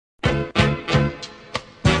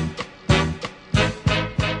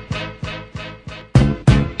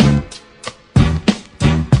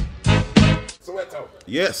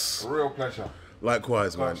Yes. Real pleasure.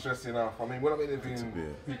 Likewise, Can't man. stress enough. I mean, when I'm interviewing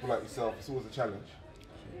people like yourself, it's always a challenge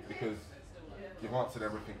because you've answered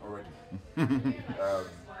everything already.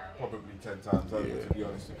 Probably 10 times over, to be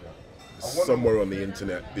honest with you. Somewhere on the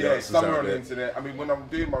internet. Yeah, somewhere on the internet. I mean, when I'm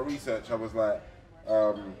doing my research, I was like,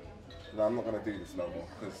 no, I'm not going to do this no more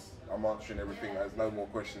because I'm answering everything. There's no more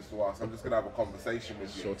questions to ask. I'm just going to have a conversation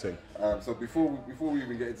with you. Sure thing. So before we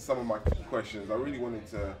even get into some of my key questions, I really wanted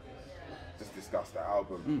to just discuss that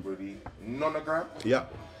album, really. Nonogram? Yeah.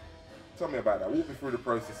 Tell me about that. Walk me through the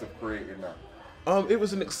process of creating that. It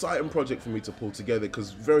was an exciting project for me to pull together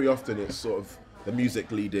because very often it's sort of the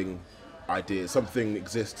music leading idea. Something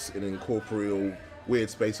exists in an incorporeal, weird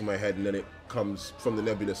space in my head, and then it comes from the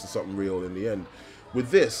nebulous to something real in the end. With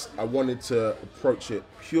this, I wanted to approach it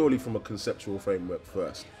purely from a conceptual framework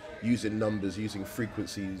first, using numbers, using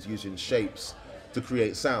frequencies, using shapes to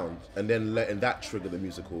create sound, and then letting that trigger the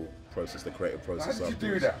musical process, the creative process. How did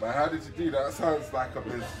you do that, man? How did you do that? That sounds like a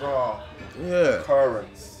bizarre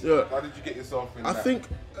occurrence. Yeah. How did you get yourself in that? I think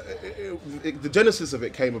the genesis of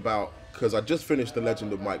it came about because I just finished The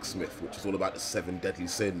Legend of Mike Smith, which is all about the 7 deadly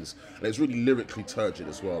sins, and it's really lyrically turgid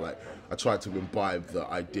as well. Like, I tried to imbibe the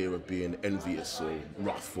idea of being envious or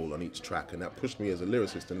wrathful on each track, and that pushed me as a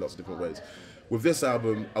lyricist in lots of different ways. With this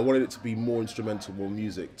album, I wanted it to be more instrumental, more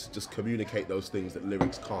music, to just communicate those things that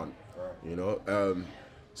lyrics can't, you know?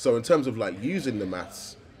 So in terms of like using the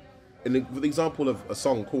maths, the example of a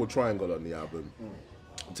song called Triangle on the album,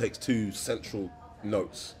 it takes 2 central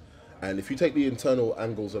notes. And if you take the internal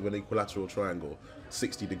angles of an equilateral triangle,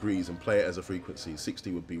 60 degrees, and play it as a frequency,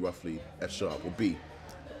 60 would be roughly F sharp or B.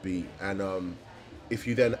 And if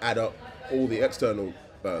you then add up all the external,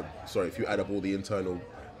 if you add up all the internal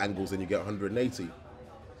angles, then you get 180.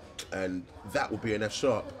 And that would be an F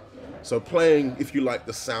sharp. So playing, if you like,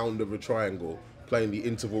 the sound of a triangle, playing the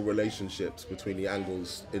interval relationships between the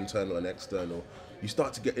angles, internal and external, you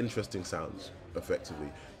start to get interesting sounds,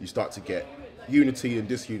 effectively. You start to get unity and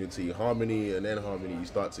disunity, harmony and inharmony. You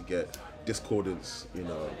start to get discordance, you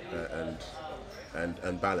know,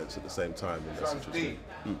 and balance at the same time. And sounds deep.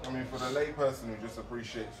 I mean, for the layperson who just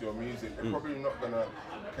appreciates your music, they're probably not going to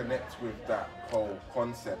connect with that whole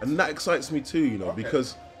concept. And that excites me too, you know,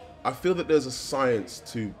 because I feel that there's a science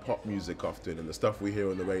to pop music often, and the stuff we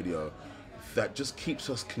hear on the radio, that just keeps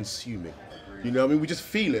us consuming. You know, I mean, we just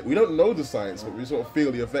feel it. We don't know the science, but we sort of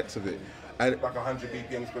feel the effects of it. And like 100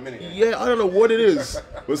 BPMs per minute. Yeah, I don't know what it is,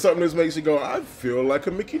 but something that makes you go, I feel like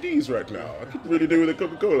a Mickey D's right now. I could really do with a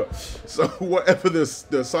Coca-Cola. So whatever the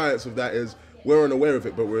science of that is, we're unaware of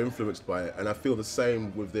it, but we're influenced by it. And I feel the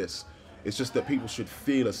same with this. It's just that people should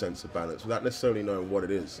feel a sense of balance without necessarily knowing what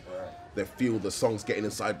it is. They feel the songs getting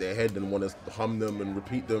inside their head and want to hum them and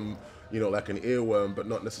repeat them, you know, like an earworm, but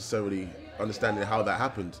not necessarily understanding how that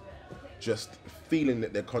happened. Just feeling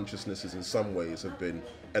that their consciousnesses in some ways have been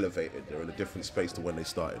elevated. They're in a different space to when they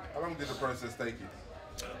started. How long did the process take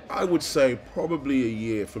you? I would say probably a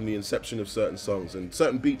year from the inception of certain songs, and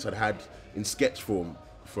certain beats I'd had in sketch form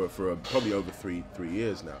for probably over three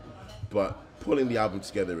years now. But pulling the album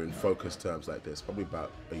together in focused terms like this, probably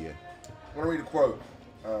about a year. I want to read a quote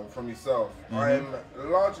from yourself. I am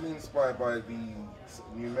largely inspired by the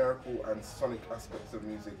numerical and sonic aspects of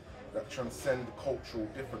music that transcend cultural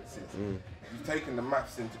differences. You've taken the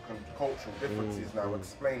maths into cultural differences now.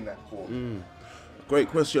 Explain that for me. Great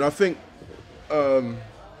question. I think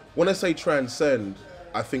when I say transcend,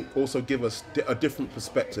 I think also give us a different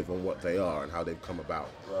perspective on what they are and how they've come about.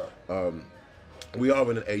 Right. We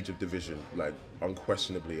are in an age of division, like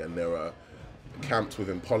unquestionably, and there are camps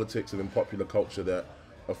within politics, within popular culture that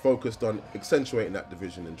are focused on accentuating that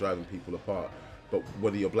division and driving people apart. But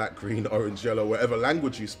whether you're black, green, orange, yellow, whatever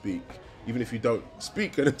language you speak, even if you don't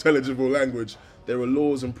speak an intelligible language, there are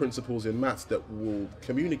laws and principles in maths that will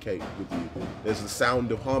communicate with you. There's the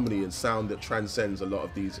sound of harmony and sound that transcends a lot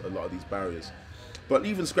of these barriers. But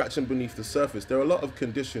even scratching beneath the surface, there are a lot of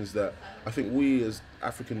conditions that I think we as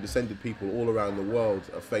African descended people all around the world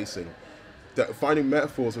are facing, that finding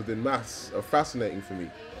metaphors within maths are fascinating for me.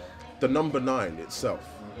 The number 9 itself,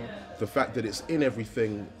 the fact that it's in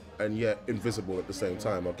everything and yet invisible at the same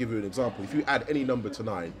time. I'll give you an example. If you add any number to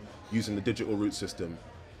 9 using the digital root system,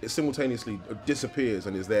 it simultaneously disappears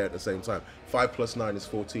and is there at the same time. 5 plus 9 is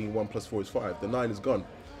 14, 1 plus 4 is 5. The 9 is gone.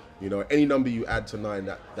 You know, any number you add to 9,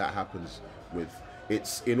 that happens with.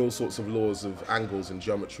 It's in all sorts of laws of angles and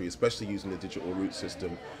geometry, especially using the digital root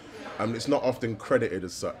system. It's not often credited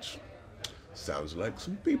as such. Sounds like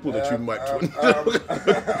some people that you might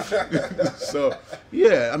So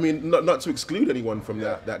yeah, I mean, not to exclude anyone from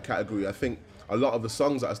that category. I think a lot of the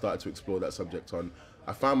songs that I started to explore that subject on,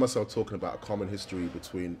 I found myself talking about a common history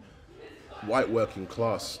between white working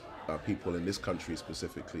class people in this country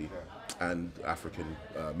specifically, and African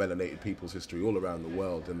melanated people's history all around the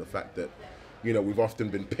world, and the fact that, you know, we've often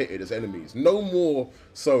been pitted as enemies, no more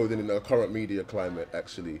so than in the current media climate,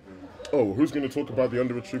 actually. Oh, who's going to talk about the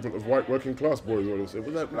underachievement of white working class boys?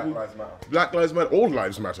 Black Lives Matter. Black Lives Matter. All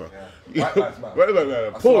lives matter. Yeah. White Lives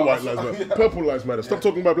Matter. Poor white lives matter. Purple lives matter. Stop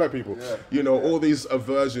talking about black people. Yeah. You know, all these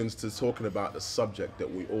aversions to talking about the subject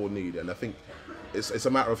that we all need. And I think it's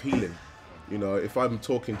a matter of healing. You know, if I'm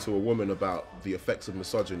talking to a woman about the effects of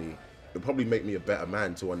misogyny, it'll probably make me a better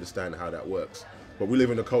man to understand how that works. But we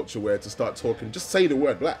live in a culture where to start talking, just say the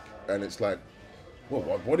word black, and it's like, well,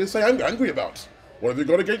 what do you say I'm angry about? What have you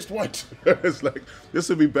got against white? It's like, this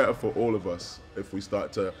would be better for all of us if we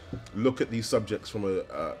start to look at these subjects from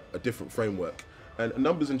a different framework. And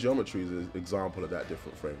numbers and geometry is an example of that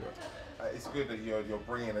different framework. It's good that you're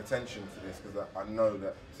bringing attention to this, because I know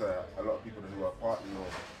that a lot of people who are partly or,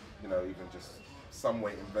 you know, even just some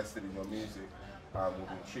way invested in your music will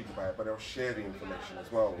be intrigued by it, but they'll share the information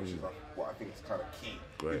as well, which is what I think is kind of key.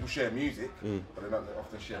 Great. People share music, but they don't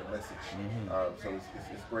often share the message. So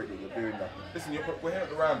it's great that you're doing that. Listen, we're here at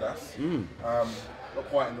the Roundhouse, not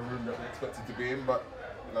quite in the room that we expected to be in, but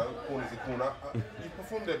you know, corner's a corner. You've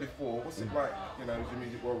performed there before. What's it like? You know, is your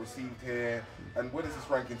music well received here? And where does this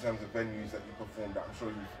rank in terms of venues that you performed at? I'm sure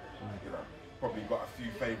you've, you know, probably got a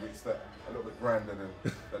few favourites that are a little bit grander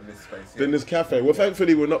than this space here. Than this cafe. Well,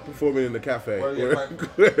 thankfully we're not performing in the cafe. Well, yeah,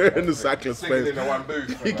 we're in the Sackler space. In the one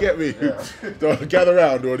booth. You get me? Yeah. Gather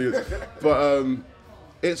round, audience. But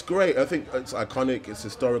it's great. I think it's iconic. It's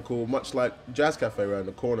historical. Much like Jazz Cafe around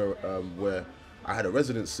the corner, where I had a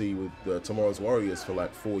residency with Tomorrow's Warriors for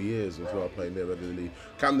like 4 years as well, playing there regularly.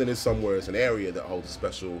 Camden is somewhere. It's an area that holds a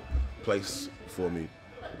special place for me.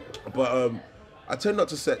 But I tend not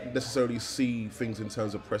to necessarily see things in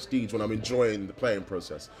terms of prestige when I'm enjoying the playing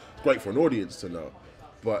process. It's great for an audience to know,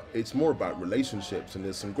 but it's more about relationships, and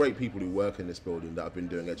there's some great people who work in this building that I've been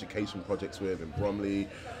doing education projects with in Bromley,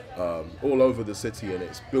 all over the city, and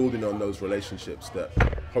it's building on those relationships that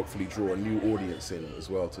hopefully draw a new audience in as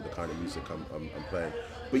well to the kind of music I'm playing.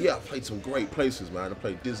 But yeah, I've played some great places, man. I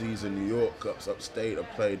played Dizzy's in New York, upstate. I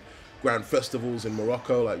played grand festivals in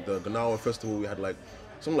Morocco, like the Gnawa Festival. We had like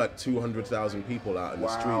something like 200,000 people out in the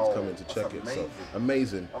streets coming to check it. So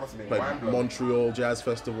amazing. Played Montreal Jazz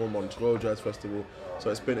Festival, Montreux Jazz Festival.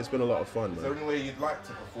 So it's been a lot of fun, man. Is there anywhere you'd like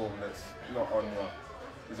to perform that's not on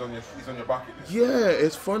your bucket list? Yeah,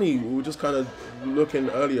 it's funny. We were just kind of looking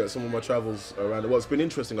earlier at some of my travels around the world. It's been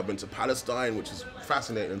interesting. I've been to Palestine, which is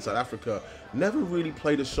fascinating, in South Africa. Never really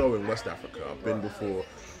played a show in West Africa. I've been before.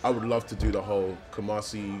 I would love to do the whole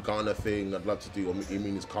Kumasi, Ghana thing. I'd love to do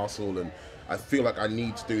Imini's Castle, and I feel like I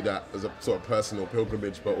need to do that as a sort of personal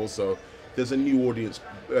pilgrimage, but also there's a new audience.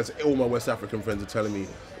 As all my West African friends are telling me,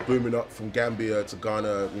 booming up from Gambia to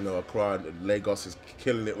Ghana, you know, Accra, Lagos is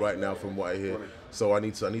killing it right now from what I hear. So I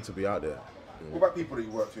need to be out there. What about people that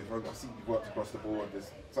you worked with? I see you've worked across the board.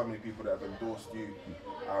 There's so many people that have endorsed you,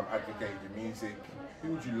 advocated your music. Who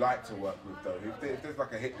would you like to work with, though? If there's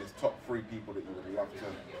like a hit list, top 3 people that you would love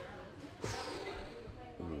to...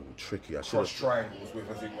 Tricky. I should cross triangles with,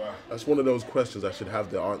 as it were. That's one of those questions I should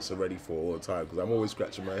have the answer ready for all the time, because I'm always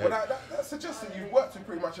scratching my head. Well, that suggests that you've worked with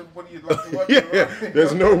pretty much everybody you'd like to work with. Right?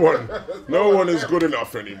 There's no one. no one is good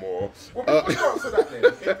enough anymore. Well, before you answer that then,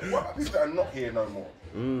 what about people that are not here no more?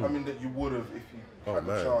 I mean, that you would have if you had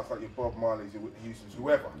the chance, like your Bob Marleys, your Whitney Houstons,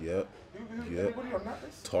 whoever. Yeah. Anybody on that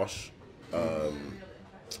list? Tosh,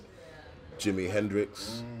 Jimi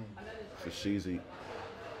Hendrix, Fashizi.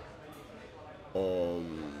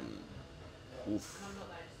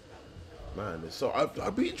 Man, so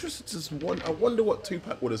I'd be interested to I wonder what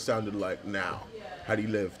Tupac would have sounded like now had he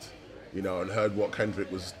lived, you know, and heard what Kendrick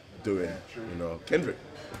was doing. Yeah, you know, Kendrick,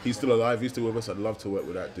 he's still alive, he's still with us. I'd love to work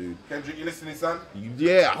with that dude. Kendrick, you listening, son?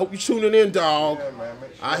 Yeah, I hope you're tuning in, dog. Yeah, man,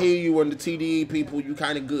 make sure. I hear you on the TDE people. You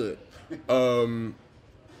kind of good. Man,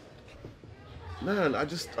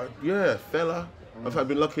 yeah, fella. I've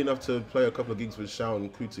been lucky enough to play a couple of gigs with Shaun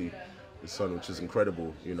Kuti, his son, which is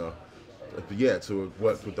incredible, you know. But yeah, to have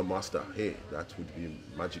worked with the master here, that would be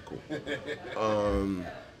magical.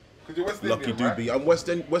 You're West Lucky Indian, doobie. right?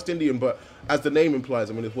 I'm West Indian, but as the name implies,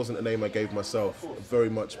 I mean, it wasn't a name I gave myself. Very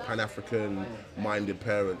much Pan-African-minded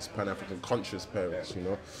parents, Pan-African conscious parents, you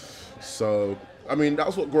know. So, I mean,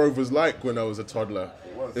 that's what Grove was like when I was a toddler.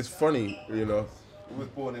 It was. It's funny, you know. He was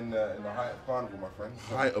born in the height of carnival, my friend.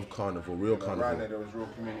 So, height of carnival, real carnival. Around there was real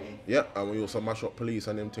community. Yeah, and we also mash up police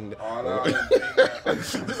and them thing. Oh,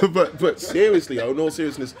 no, but seriously, in all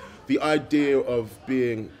seriousness, the idea of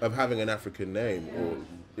having an African name, or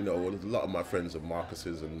you know, a lot of my friends are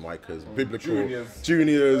Marcuses and Micahs, biblical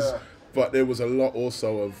juniors. But there was a lot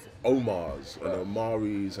also of Omars and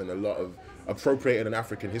Omaris and a lot of appropriating an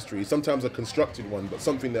African history, sometimes a constructed one, but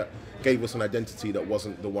something that gave us an identity that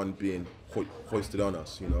wasn't the one being hoisted on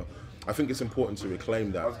us, you know. I think it's important to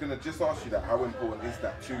reclaim that. I was going to just ask you that. How important is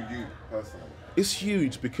that to you personally? It's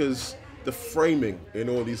huge because the framing in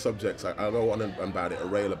all these subjects, I go on about it, I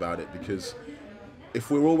rail about it, because if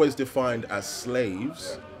we're always defined as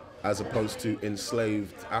slaves, as opposed to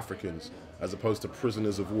enslaved Africans, as opposed to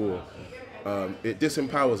prisoners of war, it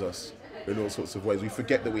disempowers us in all sorts of ways. We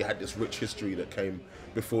forget that we had this rich history that came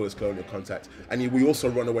before this colonial contact, and we also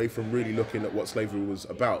run away from really looking at what slavery was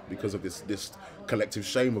about because of this collective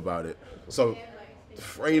shame about it. So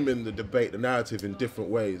framing the debate, the narrative in different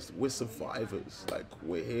ways, we're survivors, like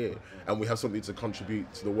we're here, and we have something to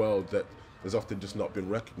contribute to the world that has often just not been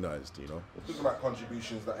recognized, you know. We're talking about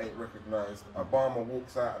contributions that ain't recognized. Obama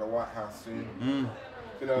walks out of the White House soon.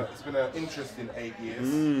 It's been an interesting 8 years.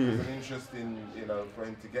 It's been interesting, you know, for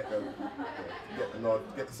him to get the nod,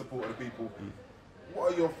 get the support of the people.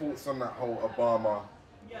 What are your thoughts on that whole Obama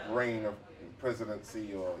reign of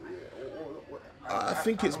presidency? I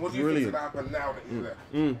think it's what do you brilliant. think happen now that he's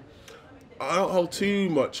there? I don't hold too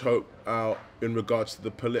much hope out in regards to the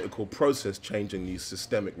political process changing these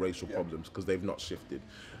systemic racial problems, because they've not shifted.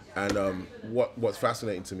 And what's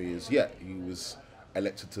fascinating to me is, he was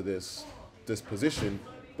elected to this position,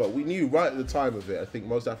 but we knew right at the time of it, I think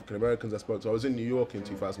most African Americans I spoke to, I was in New York in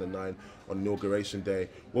 2009 on Inauguration Day,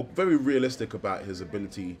 were very realistic about his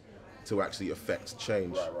ability to actually affect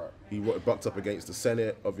change. Right. He bucked up against the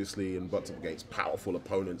Senate, obviously, and bucked up against powerful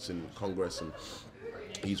opponents in Congress, and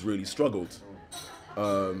he's really struggled.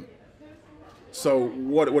 So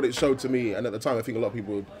what it showed to me, and at the time I think a lot of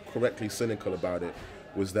people were correctly cynical about it,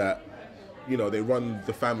 was that, you know, they run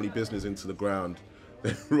the family business into the ground,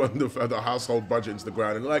 they run the household budget into the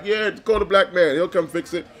ground, and they're like, yeah, call the black man, he'll come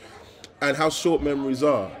fix it. And how short memories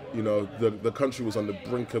are. You know, the country was on the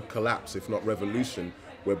brink of collapse, if not revolution,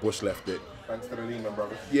 where Bush left it. Thanks to the Lehman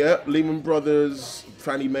Brothers. Yeah, Lehman Brothers,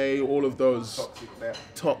 Fannie Mae, all of those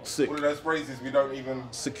toxic, all of those phrases we don't even...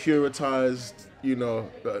 Securitized, you know,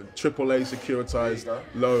 AAA securitized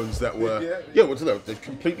loans that were... they've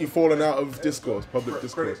completely fallen out of discourse, public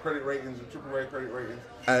discourse. Credit ratings and AAA credit ratings.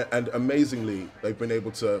 And amazingly, they've been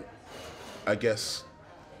able to, I guess,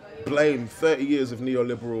 blame 30 years of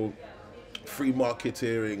neoliberal free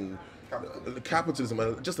marketeering, capitalism,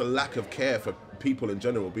 and just a lack of care for people in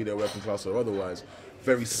general, be they working class or otherwise,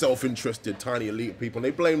 very self-interested, tiny elite people. And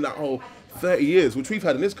they blame that whole 30 years, which we've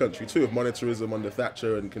had in this country too, of monetarism under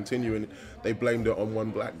Thatcher and continuing. They blamed it on one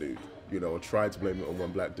black dude, you know, or tried to blame it on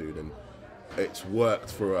one black dude, and it's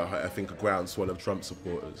worked for, I think, a groundswell of Trump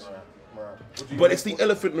supporters. Right. But it's the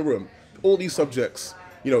elephant in the room. All these subjects,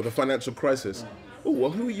 you know, the financial crisis. Oh, well,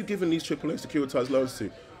 who are you giving these AAA securitized loans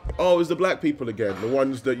to? Oh, it's the black people again, the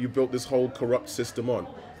ones that you built this whole corrupt system on.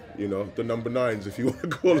 You know, the number nines, if you want to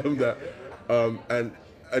call them that. And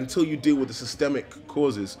until you deal with the systemic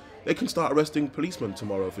causes, they can start arresting policemen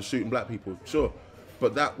tomorrow for shooting black people, sure.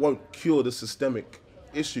 But that won't cure the systemic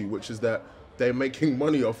issue, which is that they're making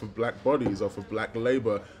money off of black bodies, off of black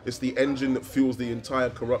labor. It's the engine that fuels the entire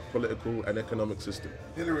corrupt political and economic system.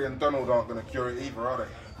 Hillary and Donald aren't going to cure it either, are they?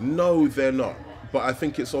 No, they're not. But I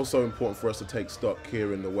think it's also important for us to take stock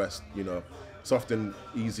here in the West. You know, it's often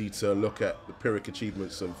easy to look at the Pyrrhic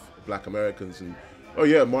achievements of black Americans and, oh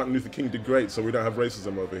yeah, Martin Luther King did great, so we don't have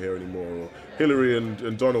racism over here anymore. Or Hillary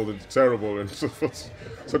and Donald are terrible, and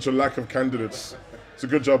such a lack of candidates. It's a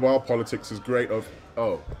good job our politics is great.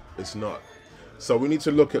 Oh, it's not. So we need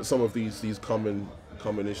to look at some of these common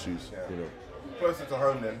issues. You know. Closer to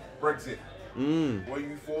home then, Brexit. Were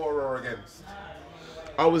you for or against?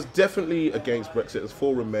 I was definitely against Brexit, as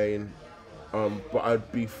for Remain, but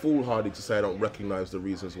I'd be foolhardy to say I don't recognise the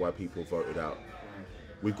reasons why people voted out.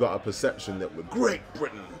 We've got a perception that we're great,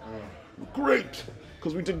 Britain. We're great,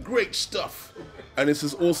 because we did great stuff. And this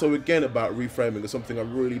is also, again, about reframing. It's something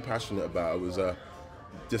I'm really passionate about. I was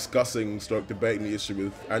debating the issue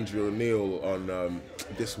with Andrew O'Neill on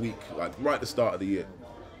this week, like right at the start of the year.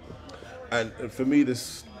 And for me,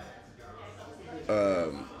 this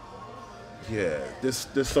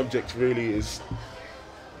subject really is.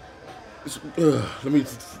 Let me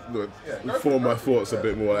form my thoughts a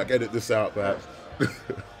bit more. Like edit this out, perhaps.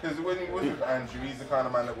 Because when he was with Andrew, he's the kind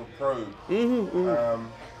of man that would probe.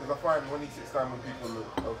 Because I find when he sits down with people,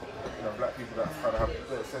 black people that kind of have a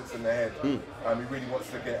bit of sense in their head, he really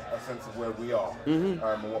wants to get a sense of where we are and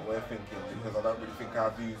what we're thinking. Because I don't really think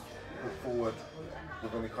our views put forward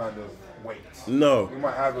with any kind of weight. No. We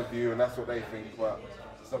might have a view, and that's what they think, but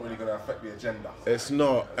it's not really going to affect the agenda. It's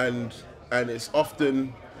not, and it's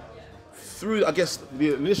often through, I guess,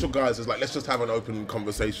 the initial guys is like, let's just have an open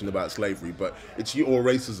conversation about slavery, but it's or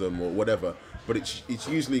racism or whatever. But it's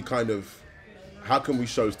usually kind of, how can we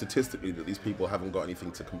show statistically that these people haven't got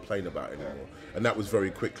anything to complain about anymore? And that was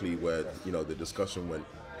very quickly where, you know, the discussion went.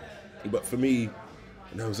 But for me,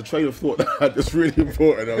 there was a train of thought that I had that's really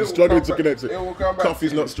important. I'm struggling to connect it.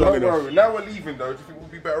 Coffee's not strong enough. Now we're leaving though. Do you think we'll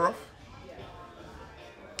be better off?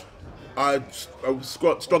 I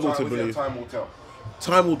struggle to believe. Time will tell.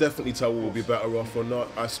 Time will definitely tell we'll be better off or not.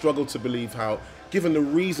 I struggle to believe how, given the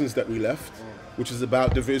reasons that we left, which is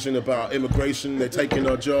about division, about immigration, they're taking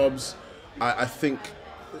our jobs, I think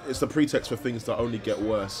it's a pretext for things to only get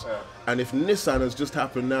worse. Yeah. And if Nissan has just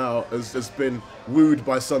happened now, has been wooed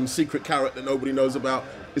by some secret carrot that nobody knows about,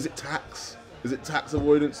 is it tax? Is it tax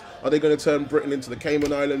avoidance? Are they going to turn Britain into the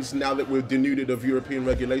Cayman Islands now that we're denuded of European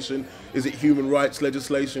regulation? Is it human rights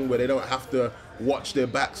legislation where they don't have to watch their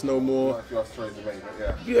backs no more?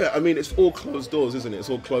 Yeah, I mean, it's all closed doors, isn't it? It's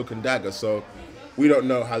all cloak and dagger, so we don't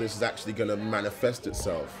know how this is actually going to manifest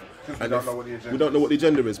itself. We don't know what the agenda is. We don't know what the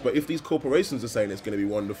agenda is, but if these corporations are saying it's going to be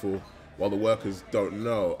wonderful while the workers don't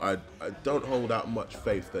know, I don't hold out much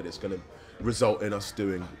faith that it's going to result in us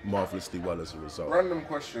doing marvelously well as a result. Random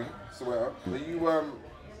question, Soweto.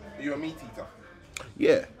 Are you a meat eater?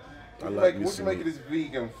 Yeah. What do you make of this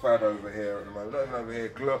vegan fad over here at the moment? Not even over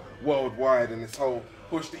here, worldwide, and this whole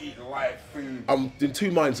push to eat live food. I'm in two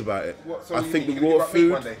minds about it. So I think the raw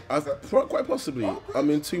food, quite possibly. I'm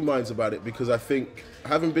in two minds about it because I think,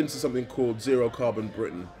 having been to something called Zero Carbon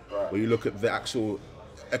Britain, where you look at the actual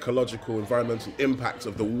ecological, environmental impact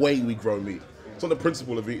of the way we grow meat. It's not the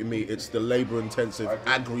principle of eating meat, it's the labour-intensive,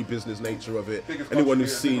 agri-business nature of it. Anyone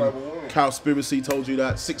who's seen Cowspiracy told you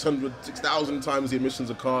that, 6,000 times the emissions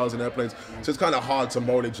of cars and airplanes. So it's kind of hard to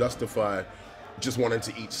morally justify just wanting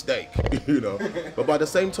to eat steak, you know. But by the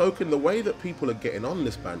same token, the way that people are getting on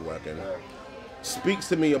this bandwagon speaks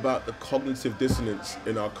to me about the cognitive dissonance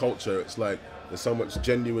in our culture. It's like there's so much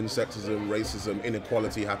genuine sexism, racism,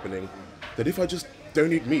 inequality happening that if I just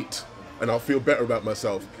don't eat meat, and I'll feel better about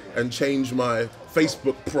myself, and change my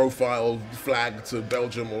Facebook profile flag to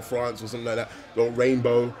Belgium or France or something like that, or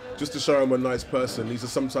rainbow, just to show I'm a nice person. These are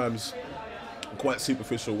sometimes quite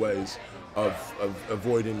superficial ways of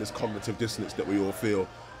avoiding this cognitive dissonance that we all feel,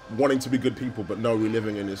 wanting to be good people, but no, we're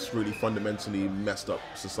living in this really fundamentally messed up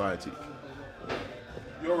society.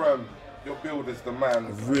 Your build is the man. I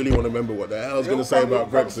really want to remember what the hell I was going to say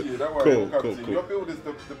about Brexit. Cool. Your build is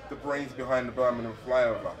the brains behind the Birmingham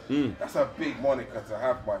flyover. That's a big moniker to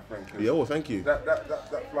have, my friend. Yeah, well, thank you. That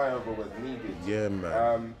flyover was needed. Yeah,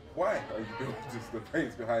 man. Why are you build just the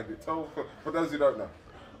brains behind it? Tell for those who don't know.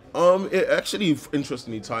 It actually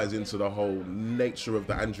interestingly ties into the whole nature of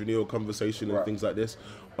the Andrew Neil conversation and things like this.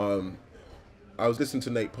 I was listening to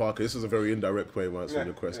Nate Parker, this is a very indirect way of answering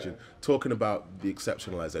your question, talking about the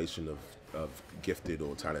exceptionalization of gifted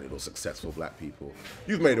or talented or successful black people.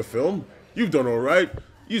 You've made a film, you've done all right,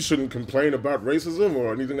 you shouldn't complain about racism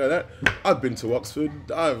or anything like that. I've been to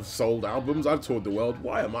Oxford, I've sold albums, I've toured the world.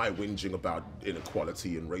 Why am I whinging about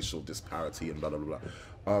inequality and racial disparity and blah, blah,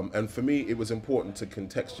 blah? And for me, it was important to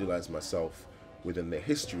contextualize myself within the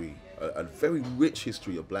history, a very rich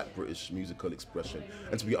history of black British musical expression,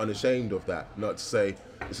 and to be unashamed of that. Not to say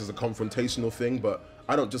this is a confrontational thing, but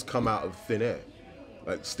I don't just come out of thin air.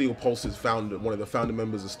 Like Steel Pulse's founder, one of the founder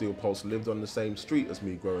members of Steel Pulse, lived on the same street as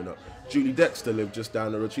me growing up. Julie Dexter lived just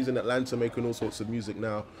down the road. She's in Atlanta making all sorts of music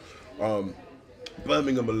now.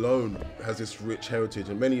 Birmingham alone has this rich heritage,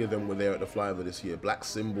 and many of them were there at the flyover this year. Black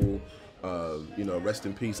Symbol, you know, rest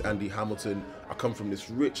in peace, Andy Hamilton. I come from this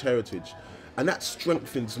rich heritage. And that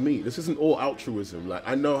strengthens me. This isn't all altruism. Like,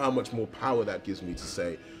 I know how much more power that gives me to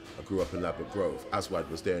say, I grew up in Ladbroke Grove.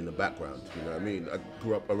 Aswad was there in the background, you know what I mean? I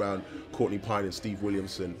grew up around Courtney Pine and Steve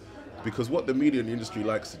Williamson. Because what the media and the industry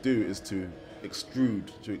likes to do is to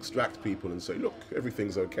extract people and say, look,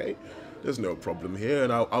 everything's okay. There's no problem here.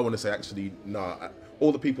 And I want to say, actually, nah,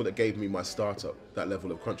 all the people that gave me my startup, that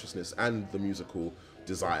level of consciousness and the musical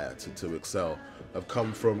desire to excel, have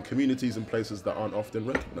come from communities and places that aren't often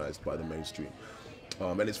recognized by the mainstream.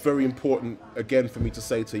 And it's very important, again, for me to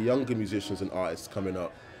say to younger musicians and artists coming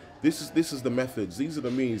up, this is the methods, these are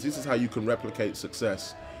the means, this is how you can replicate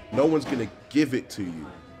success. No one's gonna give it to you.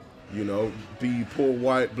 You know, be poor,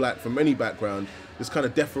 white, black, from any background, this kind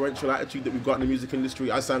of deferential attitude that we've got in the music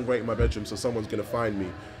industry. I sound great in my bedroom, so someone's gonna find me.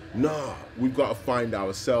 Nah, we've got to find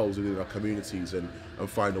ourselves within our communities and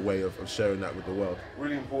find a way of sharing that with the world.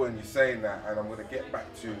 Really important you saying that, and I'm going to get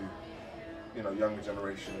back to, you know, younger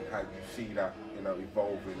generation and how you see that, you know,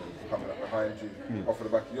 evolving and coming up behind you off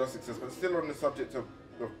of the back of your success. But still on the subject of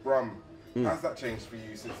Brum, how's that changed for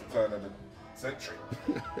you since the turn of century.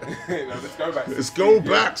 Let's go back. Let's go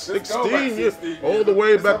back 16 years, all the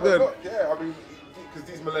way back then. Yeah, I mean, because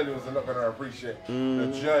these millennials are not going to appreciate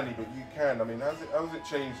the journey, but you can. I mean, how's it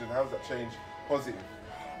changed, and how's that changed positive?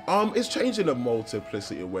 It's changed in a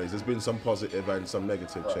multiplicity of ways. There's been some positive and some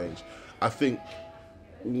negative change. I think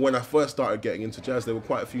when I first started getting into jazz, there were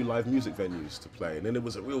quite a few live music venues to play, and then there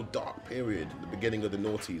was a real dark period at the beginning of the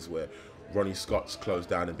noughties where Ronnie Scott's closed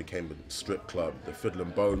down and became a strip club. The Fiddle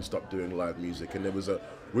and Bone stopped doing live music, and there was a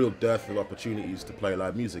real dearth of opportunities to play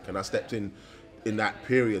live music. And I stepped in that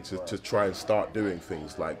period to try and start doing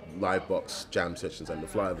things like live box jam sessions and the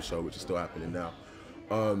Flyover Show, which is still happening now.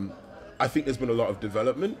 I think there's been a lot of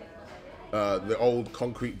development. The old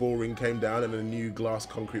concrete ball ring came down and a new glass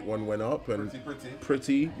concrete one went up. And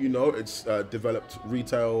pretty, you know, it's developed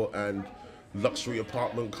retail and luxury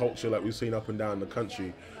apartment culture like we've seen up and down the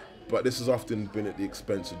country. But this has often been at the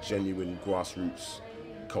expense of genuine grassroots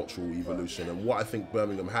cultural evolution. And what I think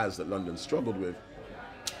Birmingham has that London struggled with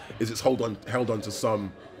is it's held on to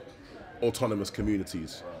some autonomous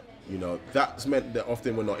communities. You know, that's meant that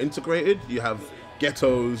often we're not integrated. You have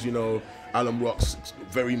ghettos, you know, Alum Rock's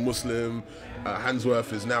very Muslim,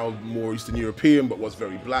 Handsworth is now more Eastern European but was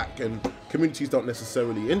very black, and communities don't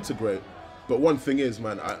necessarily integrate. But one thing is,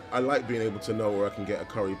 man, I like being able to know where I can get a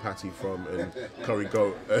curry patty from and curry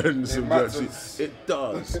goat and some jerky. It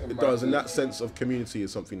does, and that sense of community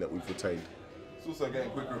is something that we've retained. It's also getting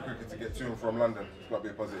quicker and quicker to get to and from London. It's got to be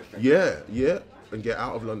a positive thing. Yeah, and get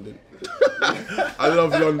out of London. I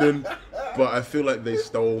love London, but I feel like they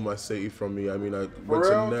stole my city from me. I mean, I went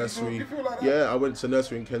to nursery. You feel like that? Yeah, I went to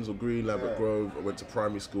nursery in Kensal Green, Lambert Grove. I went to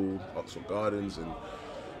primary school, Oxford Gardens,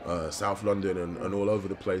 and South London, and all over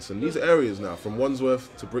the place. And these areas now, from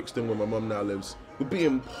Wandsworth to Brixton, where my mum now lives, would be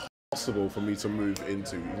impossible for me to move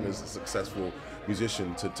into, even as a successful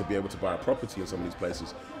musician, to be able to buy a property in some of these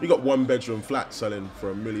places. You got one-bedroom flats selling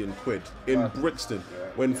for £1 million in Brixton,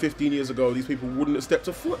 when 15 years ago these people wouldn't have stepped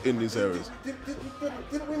a foot in these areas.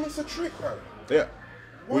 Didn't we miss a trick, though? Yeah.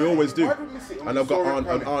 We always do. Why did we miss it? And I've got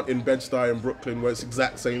an aunt in Bed-Stuy in Brooklyn where it's the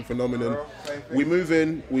exact same phenomenon. We move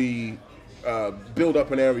in, we build up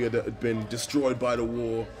an area that had been destroyed by the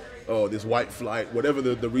war, or this white flight, whatever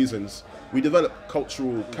the reasons. We develop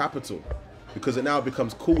cultural capital because it now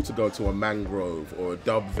becomes cool to go to a Mangrove or a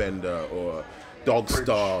Dub Vendor or a Dog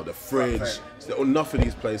Star, the Fridge, or enough of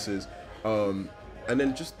these places. And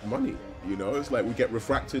then just money, you know? It's like we get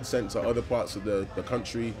refracted, sent to other parts of the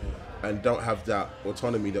country and don't have that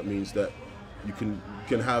autonomy that means that you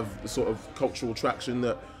can have the sort of cultural traction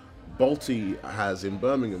that Balti has in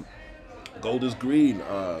Birmingham. Golders Green,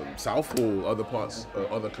 Southall, other parts,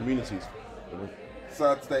 other communities.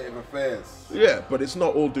 Sad state of affairs. Yeah, but it's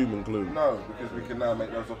not all doom and gloom. No, because we can now make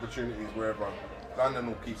those opportunities wherever. London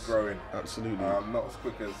will keep growing. Absolutely. Not as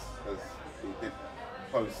quick as it did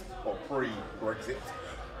post or pre-Brexit.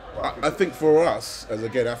 I think for us, as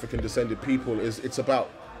again African descended people, it's about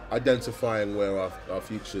identifying where our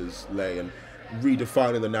futures lay and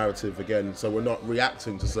redefining the narrative again, so we're not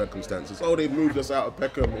reacting to circumstances. Oh, they've moved us out of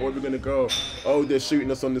Peckham, where are we going to go? Oh, they're shooting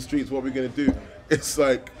us on the streets, what are we going to do? It's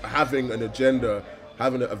like having an agenda,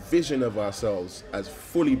 having a vision of ourselves as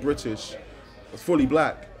fully British, fully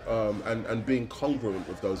black, and being congruent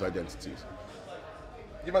with those identities.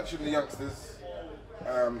 You mentioned the youngsters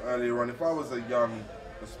earlier on. If I was a young,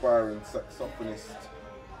 aspiring saxophonist,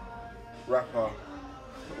 rapper,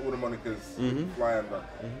 all the monikers fly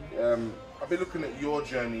under, I'll be looking at your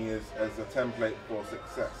journey as a template for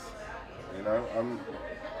success. You know,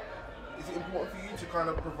 is it important for you to kind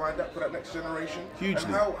of provide that for that next generation? Hugely.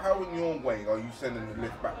 And how in your way are you sending the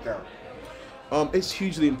lift back down? It's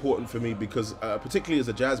hugely important for me because, particularly as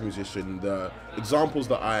a jazz musician, the examples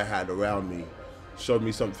that I had around me showed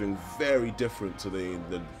me something very different to the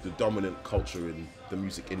dominant culture in the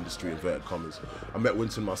music industry, inverted commas. I met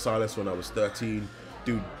Wynton Marsalis when I was 13.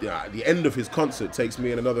 Dude, at the end of his concert, takes me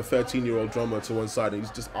and another 13-year-old drummer to one side, and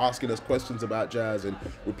he's just asking us questions about jazz, and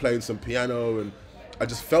we're playing some piano, and I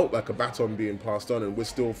just felt like a baton being passed on, and we're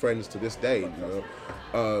still friends to this day, you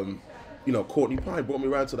know. You know, Courtney Pine brought me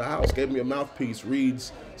around to the house, gave me a mouthpiece,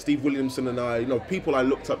 Reeds, Steve Williamson and I, you know, people I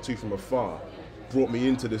looked up to from afar, brought me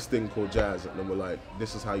into this thing called jazz, and then we're like,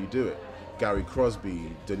 this is how you do it. Gary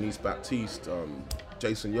Crosby, Denise Baptiste,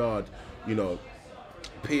 Jason Yard, you know,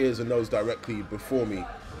 peers and those directly before me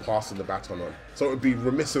passing the baton on. So it would be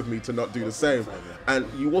remiss of me to not do the same. And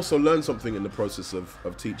you also learn something in the process of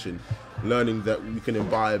teaching, learning that we can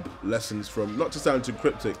imbibe lessons from, not to sound too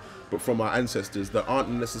cryptic, but from our ancestors that aren't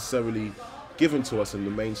necessarily given to us in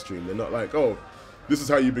the mainstream. They're not like, oh, this is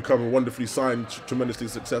how you become a wonderfully signed, tremendously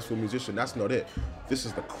successful musician. That's not it. This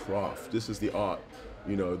is the craft. This is the art.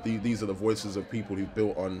 You know, these are the voices of people who've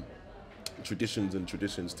built on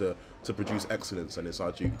traditions to produce excellence, and it's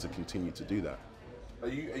our duty to continue to do that. Are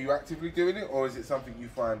you actively doing it, or is it something you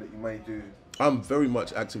find that you may do? I'm very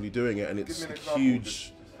much actively doing it, and it's a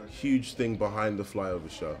huge thing behind the Flyover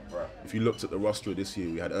show. Right. If you looked at the roster this year,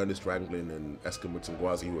 we had Ernest Ranglin and Eskom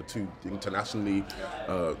Mutangwazi, who are two internationally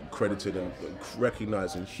credited and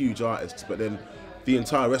recognized and huge artists, but then the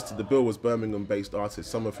entire rest of the bill was Birmingham-based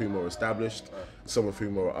artists, some of whom are established, some of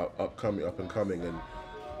whom are up and coming.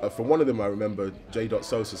 And from one of them, I remember J.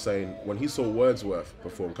 Sosa saying when he saw Wordsworth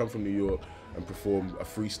perform, come from New York and perform a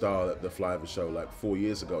freestyle at the Flyover show like 4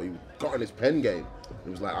 years ago, he got on his pen game. He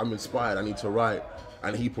was like, I'm inspired, I need to write.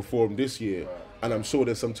 And he performed this year. And I'm sure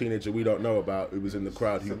there's some teenager we don't know about who was in the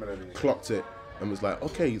crowd who clocked it and was like,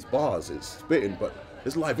 okay, it's bars, it's spitting, but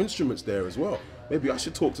there's live instruments there as well. Maybe I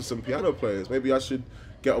should talk to some piano players. Maybe I should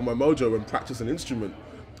get on my mojo and practice an instrument.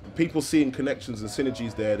 People seeing connections and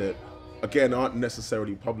synergies there that, again, aren't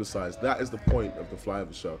necessarily publicized. That is the point of the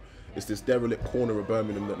Flyover show. It's this derelict corner of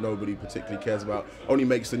Birmingham that nobody particularly cares about. Only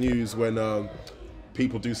makes the news when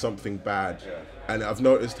people do something bad. And I've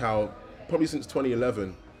noticed how, probably since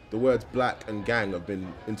 2011, the words black and gang have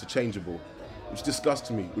been interchangeable, which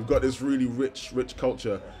disgusts me. We've got this really rich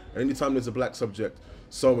culture, and anytime there's a black subject,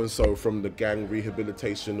 so-and-so from the gang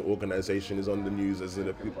rehabilitation organization is on the news as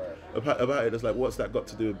about it. It's like, what's that got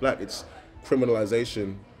to do with black? It's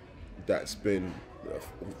criminalization that's been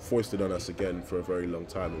foisted on us again for a very long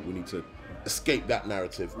time, and we need to escape that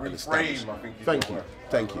narrative. Reframe, I think.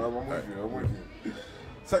 Thank you. I'm with you.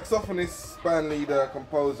 Saxophonist, band leader,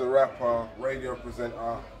 composer, rapper, radio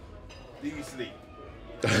presenter. Do you sleep?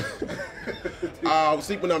 I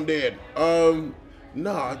sleep when I'm dead.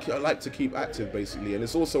 No, I like to keep active, basically, and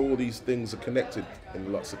it's also all these things are connected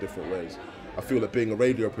in lots of different ways. I feel that being a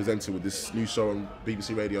radio presenter with this new show on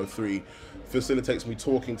BBC Radio 3 facilitates me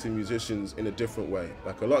talking to musicians in a different way.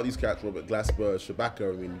 Like a lot of these cats, Robert Glasper,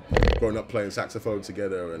 Shabaka, I mean, growing up playing saxophone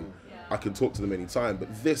together, and I can talk to them anytime,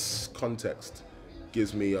 but this context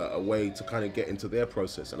gives me a way to kind of get into their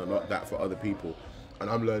process and unlock that for other people. And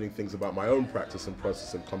I'm learning things about my own practice and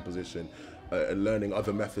process of composition, and learning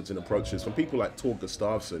other methods and approaches from people like Tor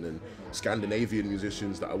Gustafsson and Scandinavian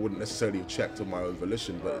musicians that I wouldn't necessarily have checked on my own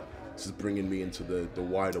volition, but this is bringing me into the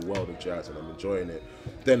wider world of jazz, and I'm enjoying it.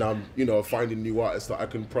 Then I'm, finding new artists that I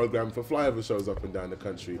can program for Flyover shows up and down the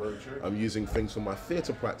country. I'm using things from my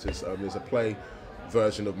theatre practice. There's a play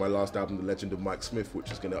version of my last album, The Legend of Mike Smith,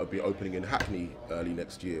 which is going to be opening in Hackney early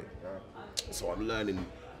next year. So I'm learning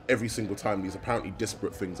every single time these apparently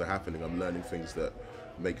disparate things are happening. I'm learning things that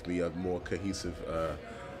make me a more cohesive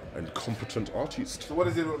and competent artist. So what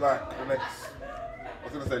does it look like the next, I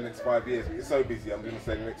was going to say the next 5 years, but you're so busy, I'm going to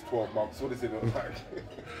say the next 12 months. What does it look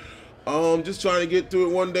like? Just trying to get through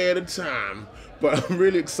it one day at a time. But I'm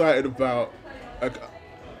really excited about,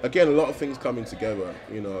 again, a lot of things coming together.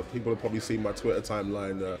 People have probably seen my Twitter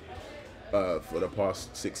timeline for the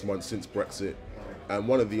past 6 months since Brexit. And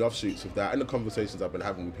one of the offshoots of that, and the conversations I've been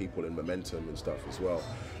having with people in Momentum and stuff as well,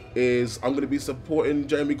 is I'm going to be supporting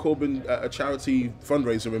Jeremy Corbyn at a charity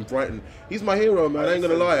fundraiser in Brighton. He's my hero, man. I ain't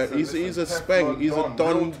going to lie. He's a speng. He's a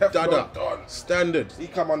Don Dada. Standard. He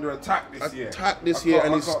come under attack this year.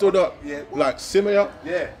 And he stood up like, simmer up.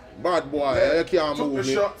 Yeah. Bad boy. I can't move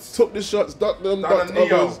me. Took the shots, ducked them, ducked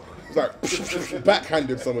others. It's like,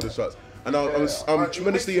 backhanded some of the shots. And I'm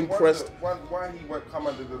tremendously impressed. Why he won't come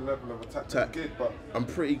under the level of attack he did, but I'm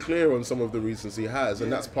pretty clear on some of the reasons he has,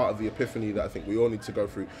 and that's part of the epiphany that I think we all need to go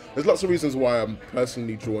through. There's lots of reasons why I'm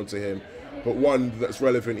personally drawn to him, but one that's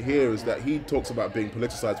relevant here is that he talks about being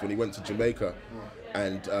politicized when he went to Jamaica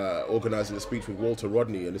and organizing a speech with Walter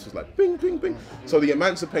Rodney, and this was like bing, bing, bing. So the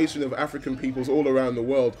emancipation of African peoples all around the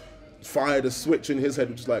world fired a switch in his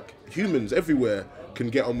head, which is like humans everywhere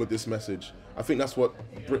can get on with this message. I think that's what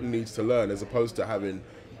Britain needs to learn, as opposed to having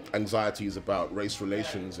anxieties about race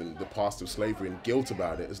relations and the past of slavery and guilt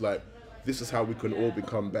about it. It's like, this is how we can all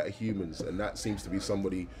become better humans, and that seems to be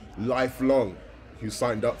somebody lifelong who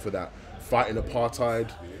signed up for that. Fighting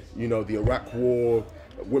apartheid, the Iraq War,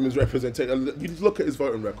 women's representation. You just look at his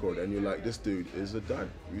voting record and you're like, this dude is a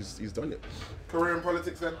done. He's done it. Career in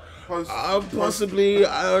politics then? Possibly,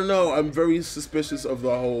 I don't know. I'm very suspicious of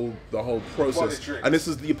the whole process. Politics. And this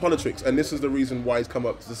is the politics, and this is the reason why he's come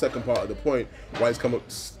up to the second part of the point, why he's come up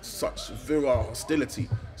to such virile hostility,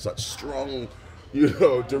 such strong,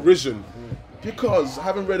 derision. Because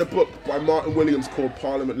having read a book by Martin Williams called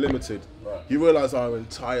Parliament Limited, you realise our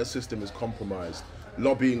entire system is compromised.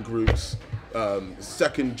 Lobbying groups,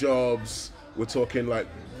 second jobs, we're talking like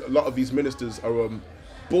a lot of these ministers are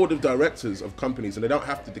board of directors of companies, and they don't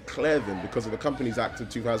have to declare them because of the Companies Act of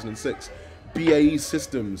 2006. BAE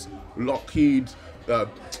Systems, Lockheed,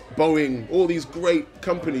 Boeing, all these great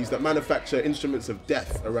companies that manufacture instruments of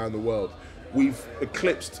death around the world. We've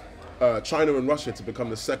eclipsed China and Russia to become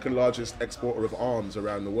the second largest exporter of arms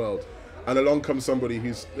around the world. And along comes somebody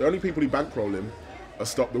who's, the only people who bankroll him are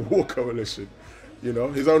Stop the War Coalition. You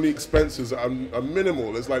know, his only expenses are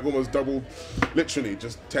minimal. It's like almost double, literally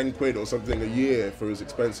just 10 quid or something a year for his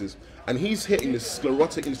expenses. And he's hitting this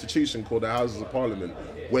sclerotic institution called the Houses of Parliament,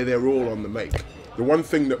 where they're all on the make. The one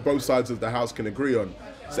thing that both sides of the House can agree on,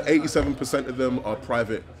 so 87% of them are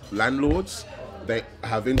private landlords. They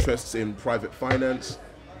have interests in private finance.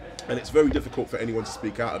 And it's very difficult for anyone to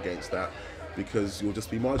speak out against that because you'll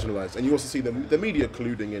just be marginalised. And you also see the media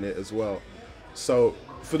colluding in it as well. So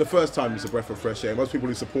for the first time, it's a breath of fresh air. Most people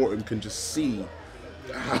who support him can just see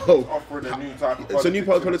how offering a new type of it's a new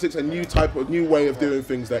part of politics, a new way of doing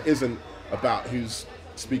things that isn't about who's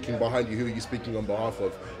speaking behind you, who are you speaking on behalf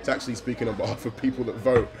of. It's actually speaking on behalf of people that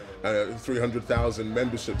vote, 300,000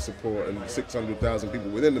 membership support and 600,000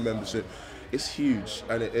 people within the membership. It's huge,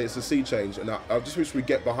 and it's a sea change, and I just wish we'd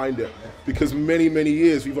get behind it, because many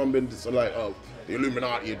years we've been sort of like, oh, the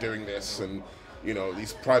Illuminati are doing this, and you know,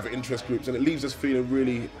 these private interest groups, and it leaves us feeling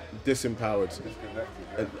really disempowered.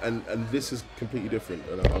 And this is completely different,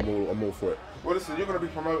 and I'm all for it. Well, listen, you're going to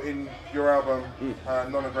be promoting your album,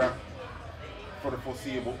 Nonogram, for the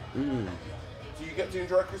foreseeable. Do you get to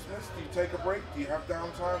enjoy Christmas? Do you take a break? Do you have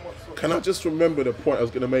downtime? Can I just remember the point I was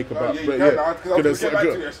going to make about?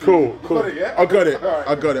 Cool. I got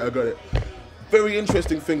it. Very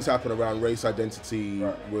interesting things happen around race identity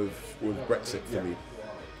with Brexit for me.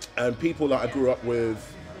 And people that I grew up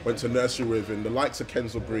with, went to nursery with, and the likes of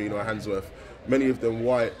Kensal Green or Handsworth, many of them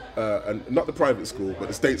white, and not the private school, but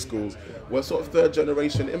the state schools, were sort of third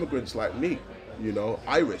generation immigrants like me, you know,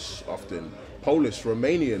 Irish often, Polish,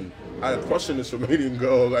 Romanian. I had a crush on this Romanian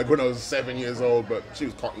girl like when I was 7 years old, but she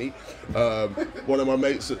was Cockney. One of my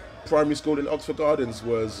mates at primary school in Oxford Gardens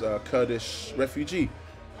was a Kurdish refugee.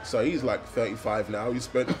 So he's like 35 now. He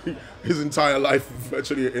spent his entire life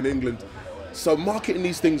virtually in England. So marketing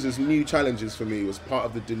these things as new challenges for me was part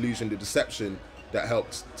of the delusion, the deception that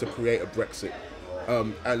helped to create a Brexit.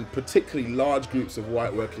 And particularly large groups of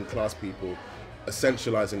white working class people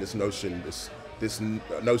essentializing this notion, this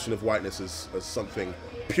notion of whiteness as something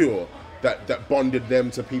pure that bonded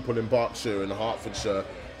them to people in Berkshire and Hertfordshire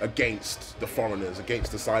against the foreigners,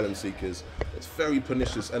 against asylum seekers. It's very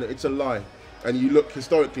pernicious, and it's a lie. And you look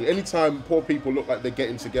historically, anytime poor people look like they're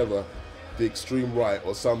getting together, the extreme right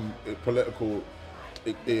or some political,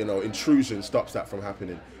 intrusion stops that from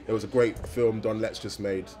happening. There was a great film Don Letts just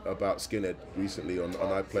made about skinhead recently on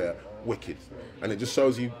iPlayer, Wicked, and it just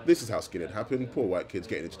shows you this is how skinhead happened. Poor white kids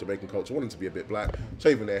getting into Jamaican culture, wanting to be a bit black,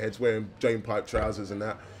 shaving their heads, wearing Jane pipe trousers and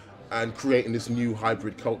that, and creating this new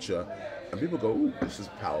hybrid culture. And people go, "Ooh, this is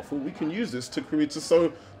powerful. We can use this to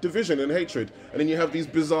sow division and hatred." And then you have these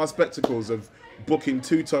bizarre spectacles of booking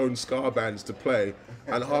two-tone ska bands to play,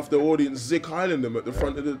 and half the audience Zick Highland them at the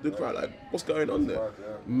front of the crowd. Like, what's going on there?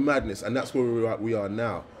 Madness. And that's where we are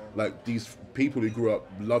now. Like, these people who grew up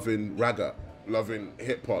loving ragga, loving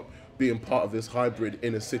hip-hop, being part of this hybrid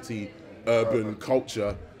inner-city urban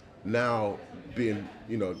culture, now being,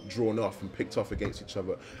 drawn off and picked off against each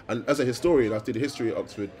other. And as a historian, I did history at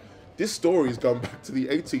Oxford. This story's gone back to the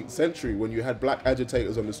 18th century when you had black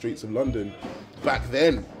agitators on the streets of London back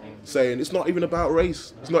then saying it's not even about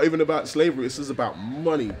race, it's not even about slavery, it's just about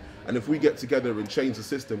money. And if we get together and change the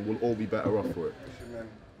system, we'll all be better off for it.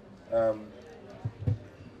 When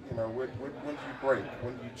do you break?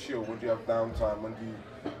 When do you chill? When do you have downtime? When do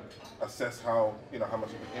you assess how much of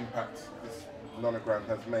an impact this Nonogram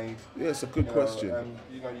has made? Yeah, it's a good question. And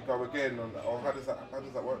you go again, or how does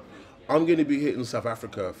that work? I'm going to be hitting South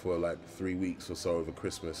Africa for like 3 weeks or so over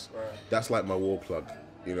Christmas. Right. That's like my war plug,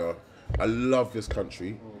 I love this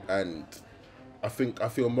country, and I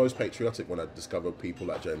feel most patriotic when I discover people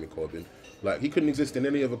like Jeremy Corbyn. Like, he couldn't exist in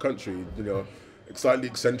any other country, slightly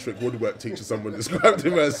eccentric woodwork teacher someone described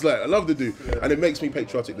him as. Like, I love the dude. And it makes me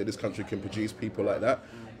patriotic that this country can produce people like that.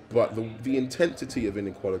 But the intensity of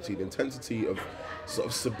inequality, the intensity of sort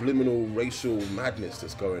of subliminal racial madness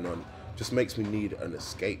that's going on just makes me need an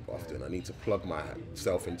escape often. I need to plug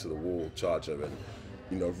myself into the wall charger and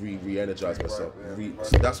you know, re-energize myself.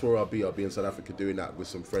 So that's where I'll be. I'll be in South Africa doing that with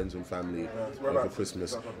some friends and family over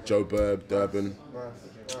Christmas. Joburg, Durban.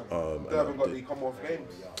 Durban got the Commonwealth Games.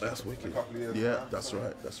 That's wicked. A couple of years Yeah, now. that's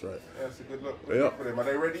right. That's right. Yeah, it's a good look. For them. Are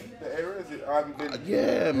they ready? The area? Is it? I haven't been.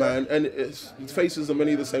 Yeah, man, and it faces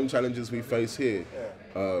many of the same challenges we face here.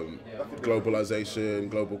 Globalization,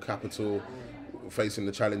 global capital, facing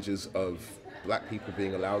the challenges of black people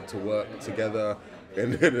being allowed to work together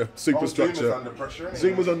in a superstructure. Zuma's under pressure.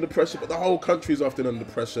 Zuma's under pressure, but the whole country is often under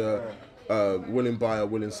pressure. Willing buyer,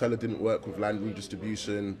 willing seller didn't work with land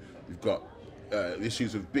redistribution. We've got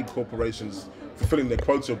issues with big corporations fulfilling their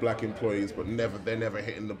quota of black employees, but they're never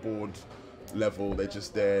hitting the board level. They're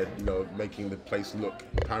just there, you know, making the place look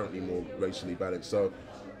apparently more racially balanced. So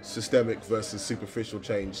systemic versus superficial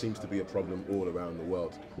change seems to be a problem all around the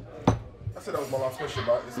world. I said that was my last question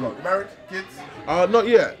about this. Like, married, kids? Not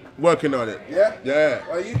yet. Working on it. Yeah? Yeah.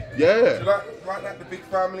 Are you? Yeah. Do you like that, the big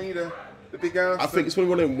family, the big house? I think it's one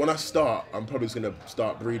of them, when I start, I'm probably just going to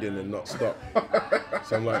start breeding and not stop.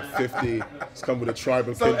 So I'm like 50, it's come with a tribe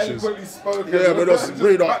of so pinches. eloquently spoken. Yeah, but just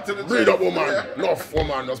breed up woman. Yeah. Enough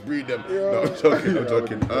woman, just breed them. No, I'm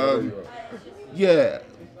joking. Yeah.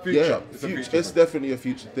 It's definitely a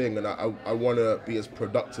future thing, and I want to be as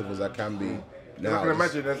productive as I can be now. I can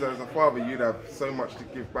imagine as a father, you'd have so much to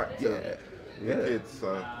give back to your kids.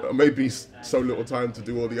 So. Maybe so little time to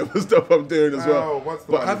do all the other stuff I'm doing as well.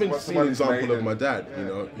 But having seen an example of my dad, you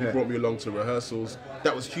know, he brought me along to rehearsals.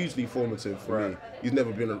 That was hugely formative for me. He's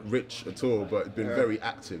never been rich at all, but been very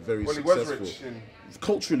active, very successful. He was rich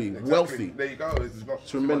culturally wealthy. There you go. It's not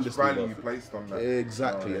tremendously much value wealthy. placed on that.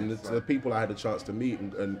 Exactly, and the people I had a chance to meet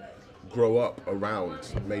and grow up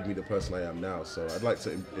around made me the person I am now. So I'd like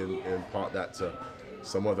to impart that to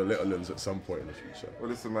some other little ones at some point in the future. Well,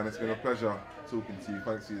 listen, man, it's been a pleasure talking to you.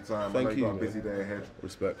 Thanks for your time. Thank I know you, you've got a busy day ahead.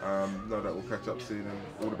 Respect. Know that we'll catch up soon, and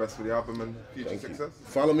all the best for the album and future success.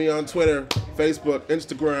 Follow me on Twitter, Facebook,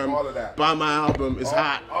 Instagram. All of that. Buy my album. It's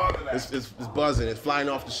hot. All of that. It's buzzing. It's flying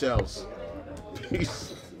off the shelves.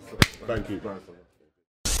 Peace. Thank you.